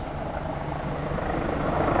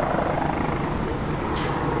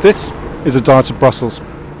This is a diet of Brussels.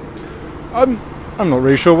 I'm not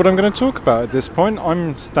really sure what I'm going to talk about at this point.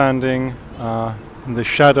 I'm standing in the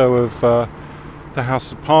shadow of the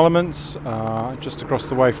House of Parliament, just across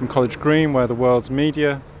the way from College Green, where the world's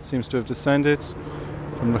media seems to have descended.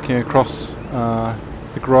 From looking across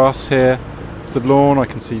the grass here of the lawn, I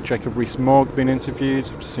can see Jacob Rees-Mogg being interviewed.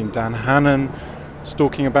 I've just seen Dan Hannan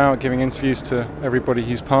stalking about, giving interviews to everybody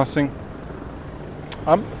who's passing.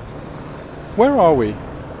 Where are we?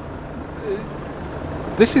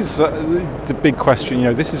 This is the big question.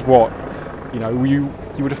 This is what you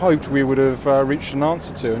would have hoped we would have reached an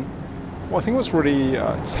answer to. And I think what's really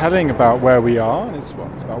telling about where we are, and it's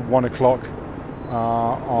about 1 o'clock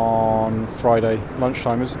on Friday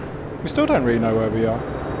lunchtime, is we still don't really know where we are.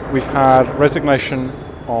 We've had resignation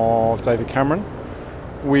of David Cameron.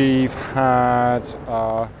 We've had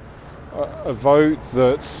a vote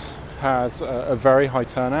that has a very high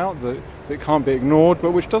turnout that can't be ignored,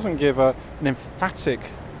 but which doesn't give an emphatic,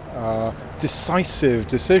 decisive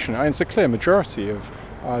decision. And it's a clear majority of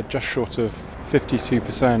just short of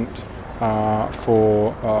 52%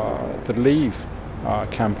 for the Leave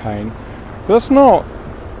campaign. But that's not,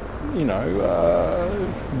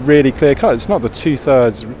 really clear cut. It's not the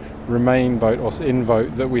 2/3 Remain vote or in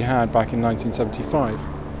vote that we had back in 1975.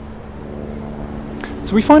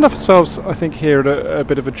 So we find ourselves, I think, here at a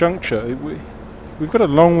bit of a juncture. We've got a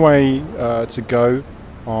long way to go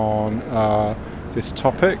on this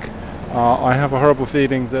topic. I have a horrible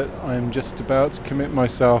feeling that I'm just about to commit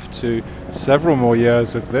myself to several more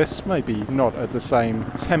years of this, maybe not at the same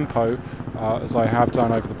tempo as I have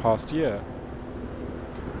done over the past year.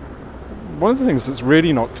 One of the things that's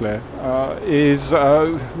really not clear is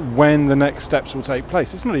when the next steps will take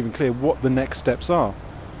place. It's not even clear what the next steps are.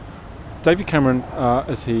 David Cameron,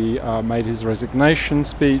 as he made his resignation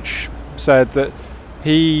speech, said that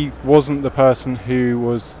he wasn't the person who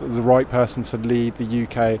was the right person to lead the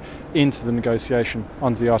UK into the negotiation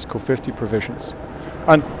under the Article 50 provisions.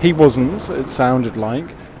 And he wasn't, it sounded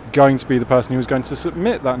like, going to be the person who was going to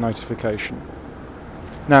submit that notification.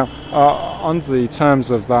 Now, under the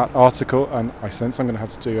terms of that article, and I sense I'm going to have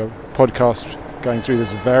to do a podcast going through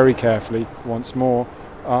this very carefully once more,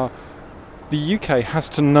 the UK has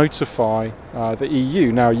to notify the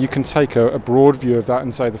EU. Now, you can take a broad view of that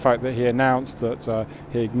and say the fact that he announced that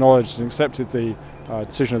he acknowledged and accepted the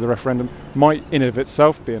decision of the referendum might in of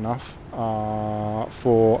itself be enough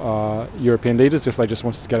for European leaders if they just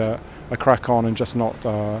wanted to get a crack on and just not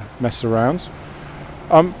mess around.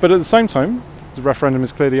 But at the same time, the referendum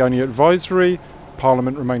is clearly only advisory,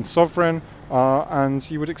 Parliament remains sovereign,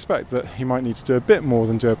 and you would expect that he might need to do a bit more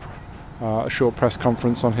than do a short press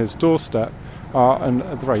conference on his doorstep, and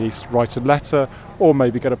at the very least write a letter or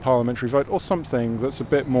maybe get a parliamentary vote or something that's a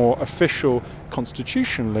bit more official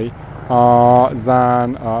constitutionally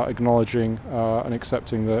than acknowledging and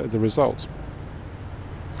accepting the result.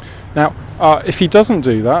 Now, if he doesn't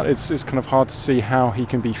do that, it's kind of hard to see how he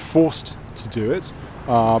can be forced to do it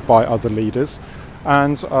by other leaders.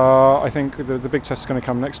 And I think the big test is going to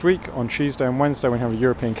come next week on Tuesday and Wednesday when we have a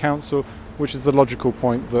European Council, which is the logical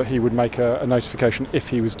point that he would make a notification if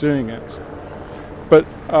he was doing it. But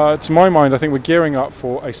to my mind, I think we're gearing up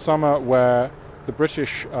for a summer where the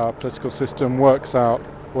British political system works out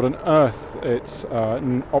what on earth its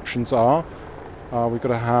options are. We've got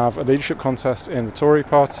to have a leadership contest in the Tory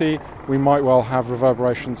party. We might well have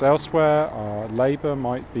reverberations elsewhere. Labour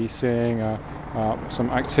might be seeing some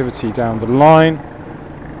activity down the line.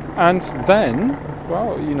 And then,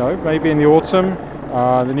 maybe in the autumn,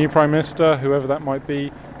 the new Prime Minister, whoever that might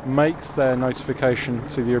be, makes their notification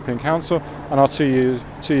to the European Council, and our 2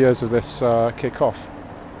 years of this kick off.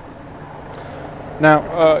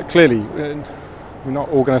 Now, clearly, we're not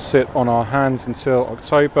all going to sit on our hands until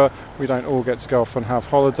October. We don't all get to go off and have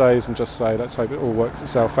holidays and just say, let's hope it all works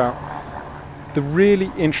itself out. The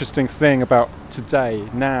really interesting thing about today,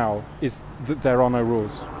 now, is that there are no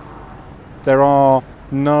rules. There are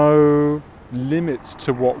no limits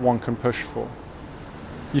to what one can push for.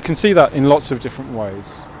 You can see that in lots of different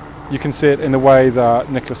ways. You can see it in the way that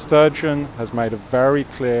Nicola Sturgeon has made a very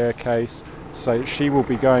clear case to say that she will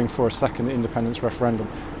be going for a second independence referendum.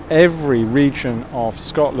 Every region of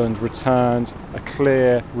Scotland returned a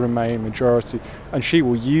clear Remain majority, and she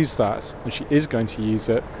will use that, and she is going to use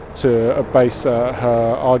it, to base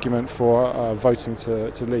her argument for voting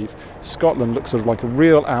to leave. Scotland looks sort of like a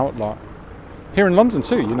real outlier. Here in London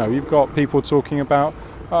too, you've got people talking about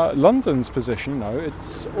London's position.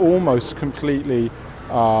 It's almost completely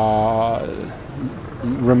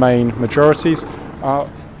Remain majorities.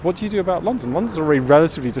 What do you do about London? London's already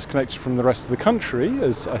relatively disconnected from the rest of the country,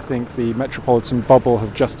 as I think the metropolitan bubble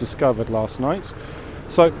have just discovered last night.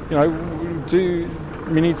 So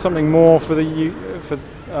we need something more for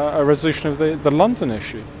a resolution of the London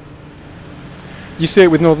issue. You see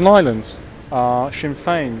it with Northern Ireland. Sinn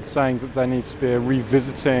Féin saying that there needs to be a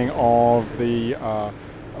revisiting of the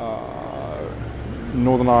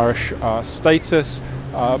Northern Irish status,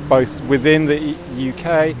 both within the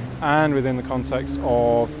UK and within the context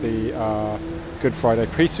of the Good Friday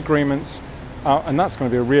peace agreements, and that's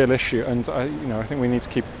going to be a real issue. And I think we need to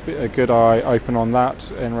keep a good eye open on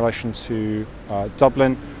that in relation to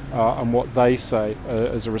Dublin and what they say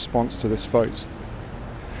as a response to this vote.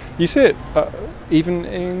 You see it even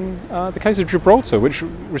in the case of Gibraltar, which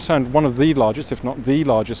returned one of the largest, if not the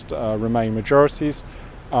largest, Remain majorities.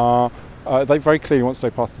 They very clearly want to stay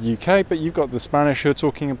part of the UK, but you've got the Spanish who are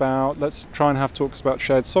talking about, let's try and have talks about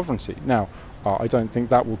shared sovereignty. Now, I don't think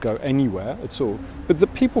that will go anywhere at all, but the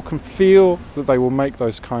people can feel that they will make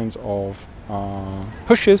those kinds of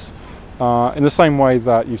pushes in the same way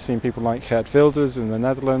that you've seen people like Geert Wilders in the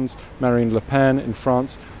Netherlands, Marine Le Pen in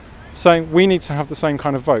France, saying we need to have the same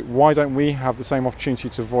kind of vote. Why don't we have the same opportunity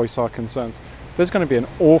to voice our concerns? There's going to be an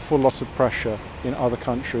awful lot of pressure in other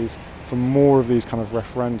countries for more of these kind of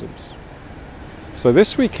referendums. So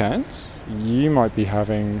this weekend, you might be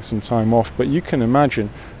having some time off, but you can imagine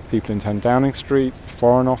people in 10 Downing Street, the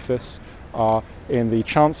Foreign Office, in the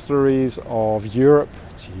chancelleries of Europe,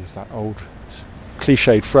 to use that old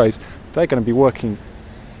cliched phrase, they're going to be working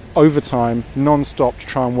overtime, non-stop, to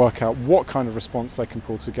try and work out what kind of response they can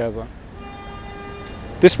pull together.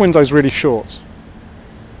 This window is really short.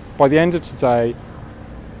 By the end of today,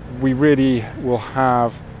 we really will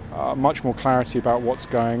have much more clarity about what's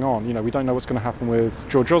going on. We don't know what's going to happen with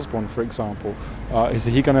George Osborne, for example. Is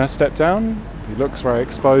he going to step down? He looks very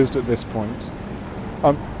exposed at this point.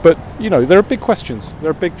 But there are big questions. There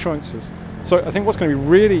are big choices. So I think what's going to be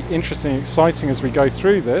really interesting and exciting as we go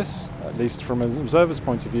through this, at least from an observer's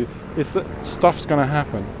point of view, is that stuff's going to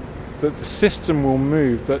happen, that the system will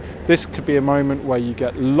move, that this could be a moment where you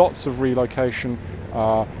get lots of relocation,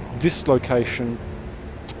 dislocation,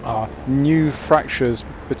 new fractures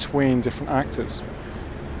between different actors.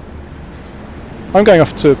 I'm going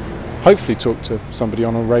off to hopefully talk to somebody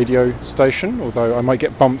on a radio station, although I might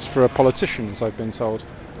get bumped for a politician, as I've been told.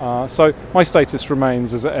 So my status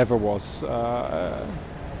remains as it ever was, an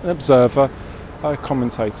observer, a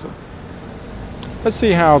commentator. Let's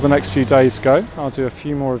see how the next few days go. I'll do a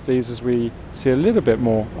few more of these as we see a little bit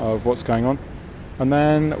more of what's going on, and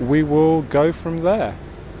then we will go from there.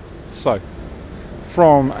 So,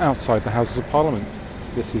 from outside the Houses of Parliament,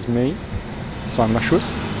 this is me, Simon Ashworth,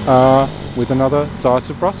 with another Diet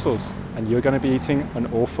of Brussels, and you're going to be eating an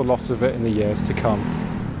awful lot of it in the years to come.